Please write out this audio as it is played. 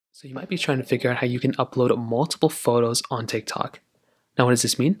So you might be trying to figure out how you can upload multiple photos on TikTok. Now, what does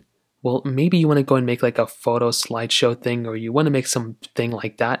this mean? Well, maybe you want to go and make like a photo slideshow thing, or you want to make something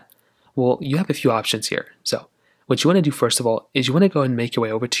like that. Well, you have a few options here. So what you want to do first of all is you want to go and make your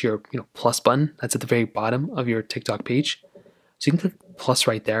way over to your plus button that's at the very bottom of your TikTok page. So you can click plus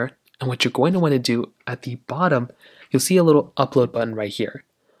right there. And what you're going to want to do at the bottom, you'll see a little upload button right here.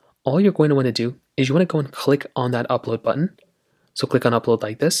 All you're going to want to do is you want to go and click on that upload button. So click on upload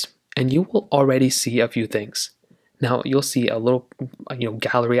like this, and you will already see a few things. Now you'll see a little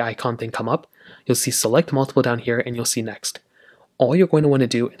gallery icon thing come up. You'll see select multiple down here, and you'll see next. All you're going to want to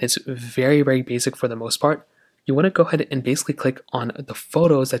do, and it's very, very basic for the most part, you want to go ahead and basically click on the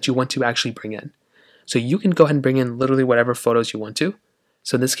photos that you want to actually bring in. So you can go ahead and bring in literally whatever photos you want to.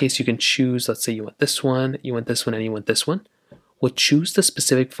 So in this case, you can choose, let's say you want this one, and you want this one. We'll choose the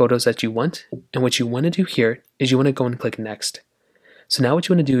specific photos that you want, and what you want to do here is you want to go and click next. So now what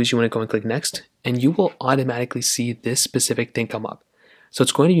you want to do is you want to go and click next, and you will automatically see this specific thing come up. So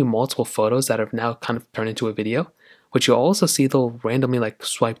it's going to be multiple photos that have now kind of turned into a video, which you'll also see they'll randomly like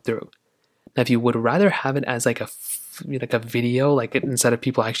swipe through. Now if you would rather have it as like a video, like instead of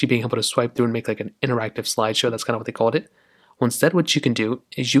people actually being able to swipe through and make like an interactive slideshow, that's kind of what they called it. Well, instead what you can do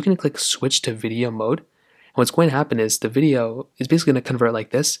is you can click switch to video mode. And what's going to happen is the video is basically going to convert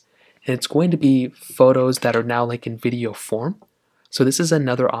like this, and it's going to be photos that are now like in video form. So this is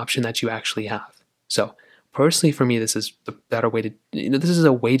another option that you actually have. So personally for me, this is the better way to, this is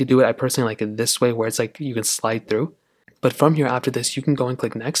a way to do it. I personally like it this way where it's like you can slide through. But from here after this, you can go and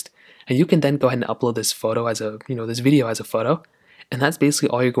click next, and you can then go ahead and upload this photo as a, this video as a photo. And that's basically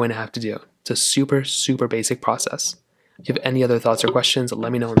all you're going to have to do. It's a super, super basic process. If you have any other thoughts or questions,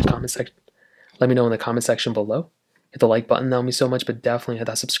 let me know in the comment section. Let me know in the comment section below. Hit the like button, that would mean so much, but definitely hit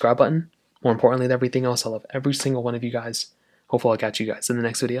that subscribe button. More importantly than everything else, I love every single one of you guys. Hopefully I'll catch you guys in the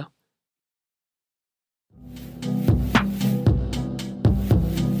next video.